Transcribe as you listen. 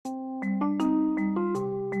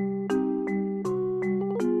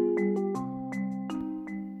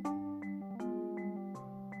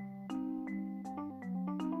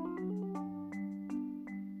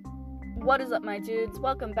What is up, my dudes?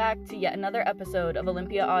 Welcome back to yet another episode of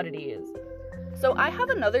Olympia Oddities. So I have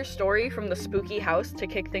another story from the spooky house to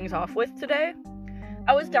kick things off with today.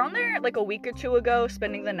 I was down there like a week or two ago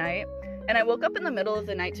spending the night, and I woke up in the middle of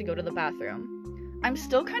the night to go to the bathroom. I'm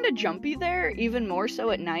still kind of jumpy there, even more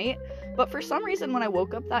so at night, but for some reason when I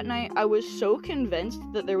woke up that night, I was so convinced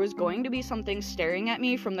that there was going to be something staring at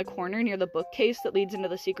me from the corner near the bookcase that leads into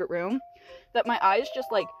the secret room, that my eyes just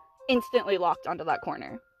instantly locked onto that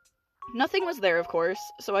corner. Nothing was there, of course,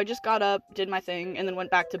 so I just got up, did my thing, and then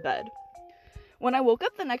went back to bed. When I woke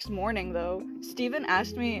up the next morning, though, Steven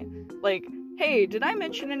asked me, hey, did I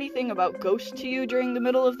mention anything about ghosts to you during the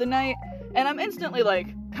middle of the night? And I'm instantly,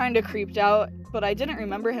 kinda creeped out, but I didn't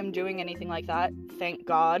remember him doing anything like that, thank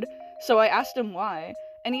God. So I asked him why,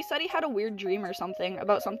 and he said he had a weird dream or something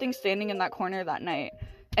about something standing in that corner that night.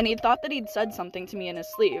 And he thought that he'd said something to me in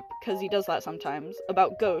his sleep, because he does that sometimes,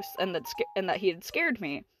 about ghosts, and that he had scared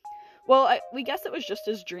me. Well, we guess it was just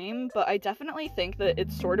his dream, but I definitely think that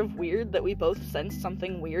it's sort of weird that we both sensed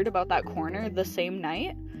something weird about that corner the same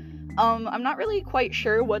night. I'm not really quite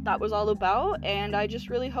sure what that was all about, and I just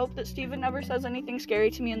really hope that Steven never says anything scary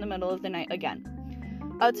to me in the middle of the night again.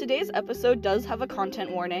 Today's episode does have a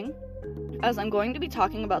content warning, as I'm going to be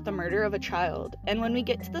talking about the murder of a child, and when we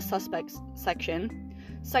get to the suspects section,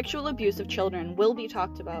 sexual abuse of children will be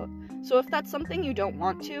talked about. So if that's something you don't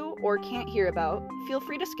want to or can't hear about, feel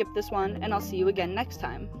free to skip this one, and I'll see you again next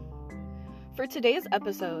time. For today's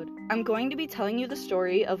episode, I'm going to be telling you the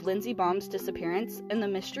story of Lindsey Baum's disappearance and the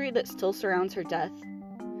mystery that still surrounds her death.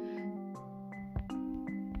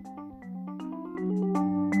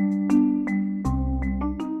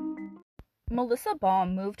 Melissa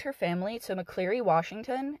Baum moved her family to McCleary,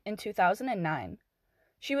 Washington in 2009.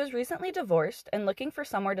 She was recently divorced and looking for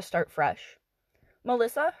somewhere to start fresh.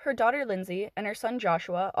 Melissa, her daughter Lindsey, and her son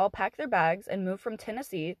Joshua all packed their bags and moved from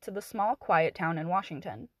Tennessee to the small, quiet town in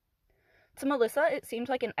Washington. To Melissa, it seemed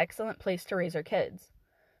like an excellent place to raise her kids.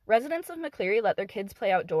 Residents of McCleary let their kids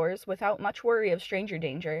play outdoors without much worry of stranger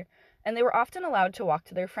danger, and they were often allowed to walk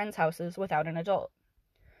to their friends' houses without an adult.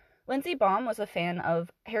 Lindsey Baum was a fan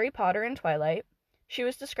of Harry Potter and Twilight. She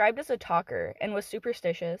was described as a talker and was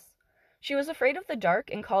superstitious. She was afraid of the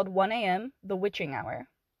dark and called 1 a.m. the witching hour.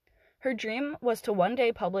 Her dream was to one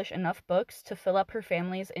day publish enough books to fill up her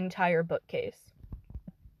family's entire bookcase.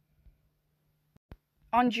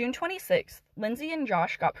 On June 26th, Lindsey and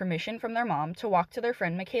Josh got permission from their mom to walk to their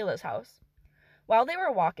friend Michaela's house. While they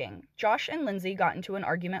were walking, Josh and Lindsey got into an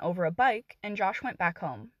argument over a bike, and Josh went back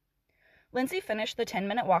home. Lindsey finished the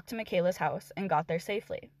 10-minute walk to Michaela's house and got there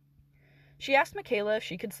safely. She asked Michaela if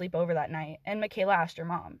she could sleep over that night, and Michaela asked her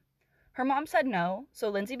mom. Her mom said no, so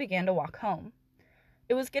Lindsey began to walk home.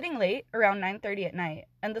 It was getting late, around 9:30 at night,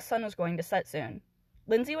 and the sun was going to set soon.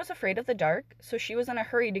 Lindsey was afraid of the dark, so she was in a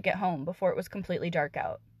hurry to get home before it was completely dark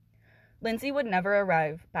out. Lindsey would never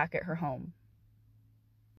arrive back at her home.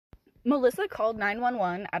 Melissa called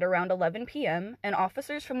 911 at around 11 p.m., and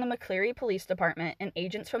officers from the McCleary Police Department and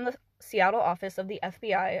agents from the Seattle office of the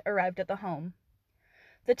FBI arrived at the home.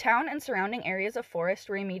 The town and surrounding areas of forest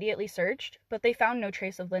were immediately searched, but they found no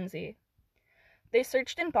trace of Lindsey. They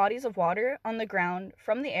searched in bodies of water, on the ground,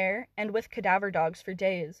 from the air, and with cadaver dogs for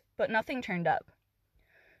days, but nothing turned up.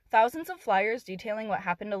 Thousands of flyers detailing what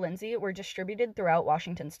happened to Lindsey were distributed throughout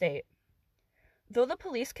Washington state. Though the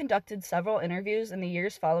police conducted several interviews in the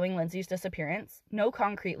years following Lindsey's disappearance, no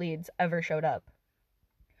concrete leads ever showed up.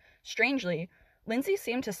 Strangely, Lindsey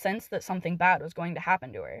seemed to sense that something bad was going to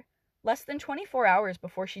happen to her. Less than 24 hours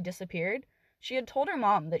before she disappeared, she had told her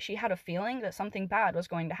mom that she had a feeling that something bad was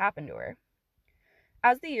going to happen to her.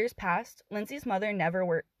 As the years passed, Lindsey's mother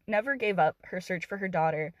never gave up her search for her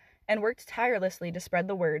daughter and worked tirelessly to spread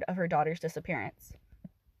the word of her daughter's disappearance.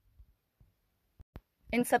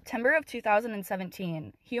 In September of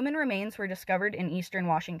 2017, human remains were discovered in eastern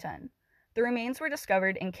Washington. The remains were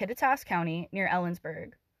discovered in Kittitas County near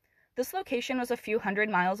Ellensburg. This location was a few hundred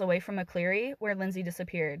miles away from McCleary, where Lindsey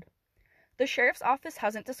disappeared. The sheriff's office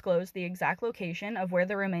hasn't disclosed the exact location of where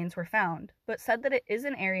the remains were found, but said that it is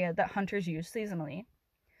an area that hunters use seasonally.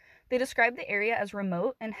 They described the area as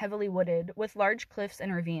remote and heavily wooded, with large cliffs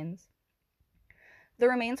and ravines. The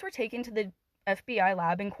remains were taken to the FBI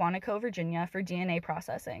lab in Quantico, Virginia for DNA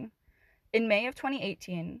processing. In May of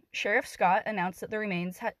 2018, Sheriff Scott announced that the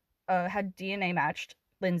remains had DNA matched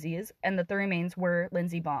Lindsey's, and that the remains were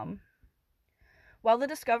Lindsey Baum. While the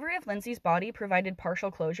discovery of Lindsey's body provided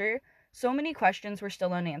partial closure, so many questions were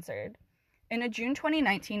still unanswered. In a June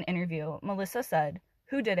 2019 interview, Melissa said,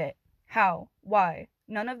 "Who did it? How? Why?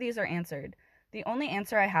 None of these are answered. The only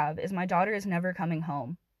answer I have is my daughter is never coming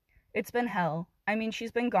home. It's been hell. I mean,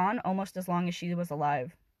 she's been gone almost as long as she was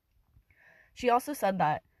alive. She also said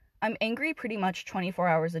that, "I'm angry pretty much 24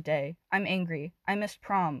 hours a day. I'm angry. I missed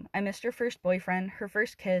prom. I missed her first boyfriend, her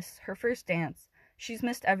first kiss, her first dance. She's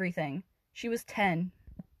missed everything. She was 10.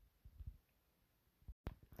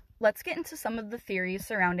 Let's get into some of the theories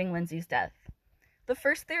surrounding Lindsay's death. The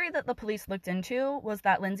first theory that the police looked into was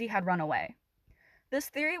that Lindsay had run away. This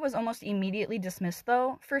theory was almost immediately dismissed,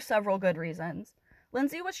 though, for several good reasons.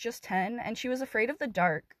 Lindsay was just 10, and she was afraid of the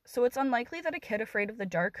dark, so it's unlikely that a kid afraid of the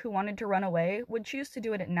dark who wanted to run away would choose to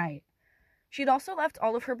do it at night. She'd also left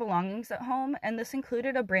all of her belongings at home, and this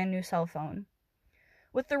included a brand new cell phone.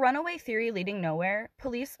 With the runaway theory leading nowhere,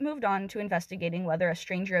 police moved on to investigating whether a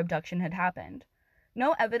stranger abduction had happened.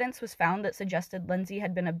 No evidence was found that suggested Lindsay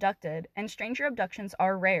had been abducted, and stranger abductions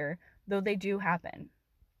are rare, though they do happen.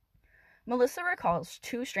 Melissa recalls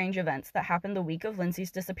two strange events that happened the week of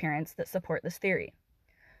Lindsay's disappearance that support this theory.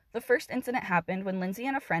 The first incident happened when Lindsay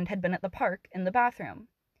and a friend had been at the park in the bathroom.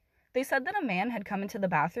 They said that a man had come into the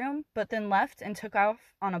bathroom, but then left and took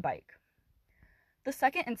off on a bike. The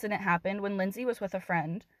second incident happened when Lindsay was with a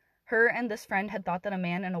friend. Her and this friend had thought that a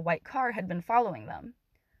man in a white car had been following them.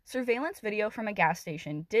 Surveillance video from a gas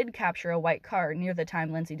station did capture a white car near the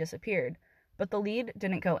time Lindsay disappeared, but the lead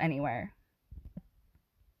didn't go anywhere.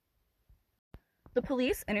 The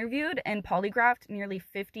police interviewed and polygraphed nearly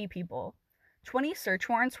 50 people. 20 search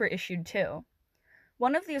warrants were issued too.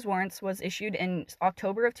 One of these warrants was issued in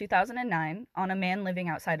October of 2009 on a man living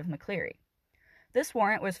outside of McCleary. This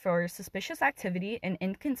warrant was for suspicious activity and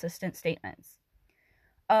inconsistent statements.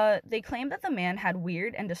 They claimed that the man had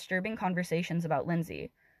weird and disturbing conversations about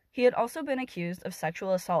Lindsay. He had also been accused of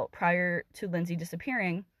sexual assault prior to Lindsay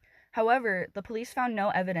disappearing. However, the police found no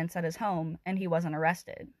evidence at his home, and he wasn't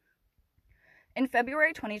arrested. In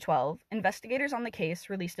February 2012, investigators on the case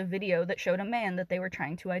released a video that showed a man that they were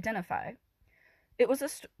trying to identify. It was a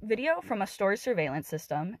video from a store's surveillance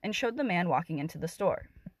system and showed the man walking into the store.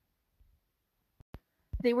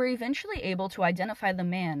 They were eventually able to identify the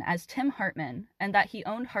man as Tim Hartman and that he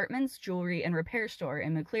owned Hartman's Jewelry and Repair Store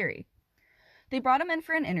in McCleary. They brought him in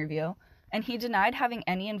for an interview, and he denied having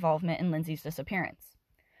any involvement in Lindsay's disappearance.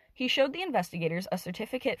 He showed the investigators a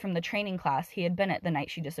certificate from the training class he had been at the night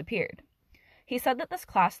she disappeared. He said that this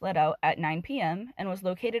class let out at 9 p.m. and was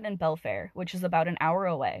located in Belfair, which is about an hour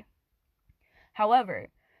away. However,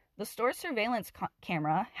 the store's surveillance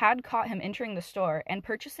camera had caught him entering the store and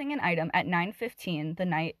purchasing an item at 9:15 the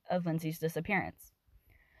night of Lindsay's disappearance.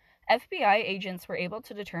 FBI agents were able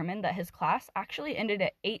to determine that his class actually ended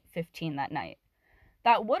at 8:15 that night.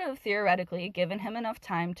 That would have theoretically given him enough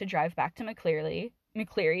time to drive back to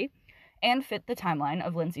McCleary and fit the timeline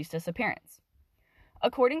of Lindsay's disappearance.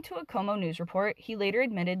 According to a Como News report, he later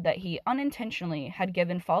admitted that he unintentionally had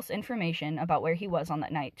given false information about where he was on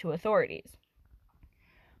that night to authorities.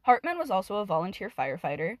 Hartman was also a volunteer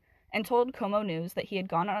firefighter and told Como News that he had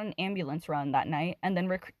gone on an ambulance run that night and then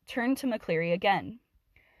returned to McCleary again.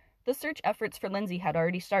 The search efforts for Lindsay had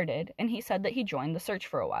already started, and he said that he joined the search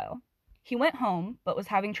for a while. He went home, but was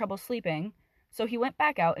having trouble sleeping, so he went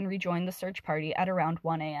back out and rejoined the search party at around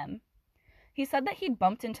 1 a.m. He said that he'd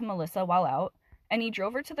bumped into Melissa while out, and he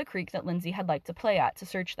drove her to the creek that Lindsay had liked to play at to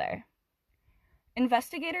search there.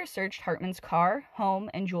 Investigators searched Hartman's car, home,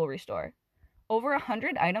 and jewelry store. Over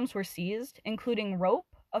 100 items were seized, including rope,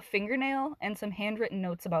 a fingernail, and some handwritten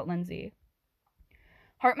notes about Lindsay.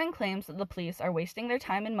 Hartman claims that the police are wasting their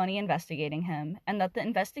time and money investigating him, and that the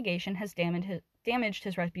investigation has damaged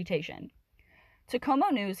his reputation. To Como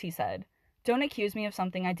News, he said, "Don't accuse me of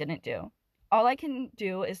something I didn't do. All I can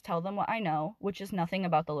do is tell them what I know, which is nothing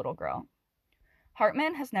about the little girl."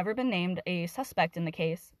 Hartman has never been named a suspect in the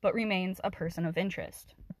case, but remains a person of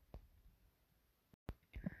interest.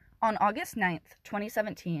 On August 9th,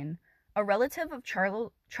 2017, a relative of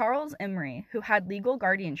Charles Emery, who had legal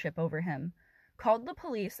guardianship over him, called the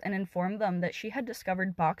police and informed them that she had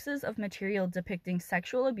discovered boxes of material depicting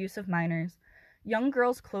sexual abuse of minors, young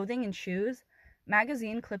girls' clothing and shoes,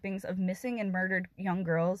 magazine clippings of missing and murdered young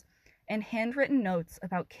girls, and handwritten notes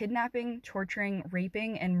about kidnapping, torturing,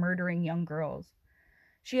 raping, and murdering young girls.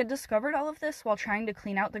 She had discovered all of this while trying to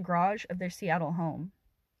clean out the garage of their Seattle home.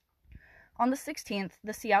 On the 16th,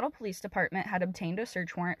 the Seattle Police Department had obtained a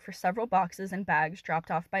search warrant for several boxes and bags dropped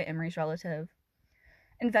off by Emery's relative.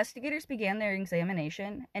 Investigators began their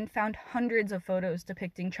examination and found hundreds of photos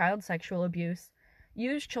depicting child sexual abuse,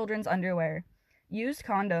 used children's underwear, used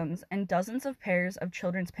condoms, and dozens of pairs of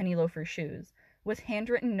children's penny loafer shoes, with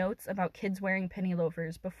handwritten notes about kids wearing penny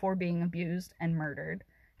loafers before being abused and murdered.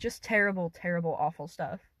 Just terrible, terrible, awful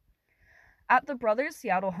stuff. At the brothers'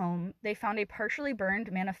 Seattle home, they found a partially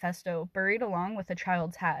burned manifesto buried along with a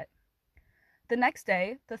child's hat. The next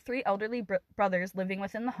day, the three elderly brothers living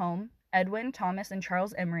within the home, Edwin, Thomas, and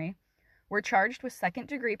Charles Emery, were charged with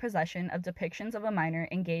second-degree possession of depictions of a minor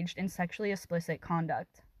engaged in sexually explicit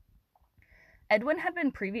conduct. Edwin had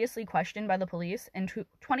been previously questioned by the police in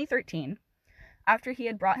 2013 after he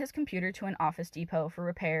had brought his computer to an Office Depot for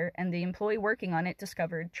repair and the employee working on it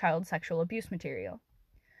discovered child sexual abuse material.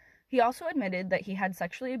 He also admitted that he had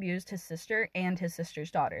sexually abused his sister and his sister's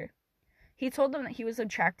daughter. He told them that he was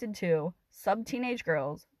attracted to sub-teenage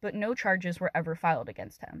girls, but no charges were ever filed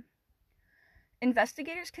against him.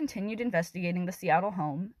 Investigators continued investigating the Seattle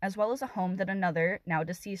home, as well as a home that another, now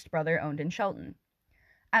deceased brother owned in Shelton.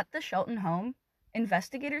 At the Shelton home,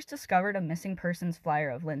 investigators discovered a missing persons flyer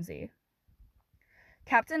of Lindsay.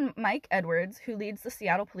 Captain Mike Edwards, who leads the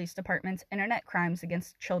Seattle Police Department's Internet Crimes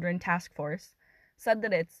Against Children Task Force, said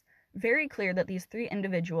that it's very clear that these three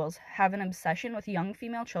individuals have an obsession with young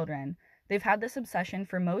female children. They've had this obsession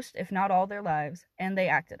for most, if not all, their lives, and they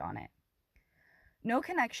acted on it. No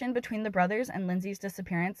connection between the brothers and Lindsay's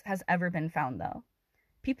disappearance has ever been found, though.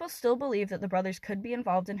 People still believe that the brothers could be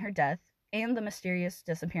involved in her death and the mysterious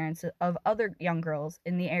disappearance of other young girls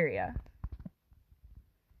in the area.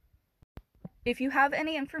 If you have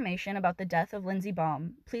any information about the death of Lindsay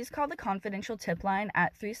Baum, please call the confidential tip line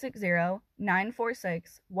at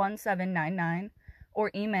 360-946-1799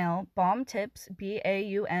 or email baumtips,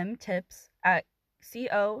 BAUM-tips, at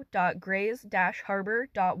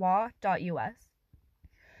co.grays-harbor.wa.us.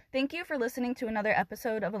 Thank you for listening to another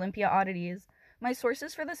episode of Olympia Oddities. My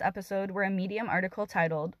sources for this episode were a Medium article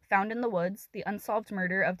titled Found in the Woods, The Unsolved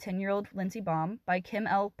Murder of 10-Year-Old Lindsay Baum by Kim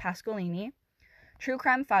L. Pasqualini, True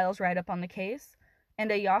Crime Files write-up on the case,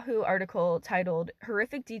 and a Yahoo article titled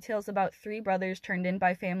Horrific Details About 3 Brothers Turned In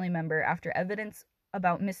by Family Member After Evidence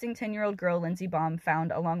About Missing 10-Year-Old Girl Lindsay Baum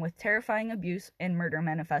Found Along with Terrifying Abuse and Murder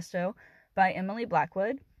Manifesto by Emily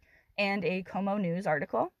Blackwood, and a Como News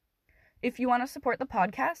article. If you want to support the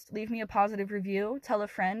podcast, leave me a positive review, tell a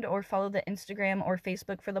friend, or follow the Instagram or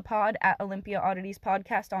Facebook for the pod at Olympia Oddities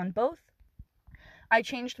Podcast on both. I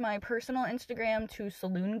changed my personal Instagram to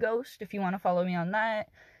Saloon Ghost if you want to follow me on that.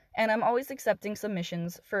 And I'm always accepting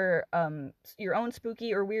submissions for your own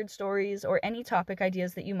spooky or weird stories or any topic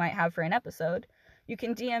ideas that you might have for an episode. You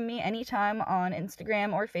can DM me anytime on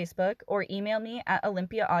Instagram or Facebook or email me at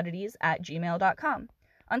olympiaoddities@gmail.com.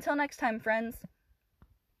 Until next time, friends.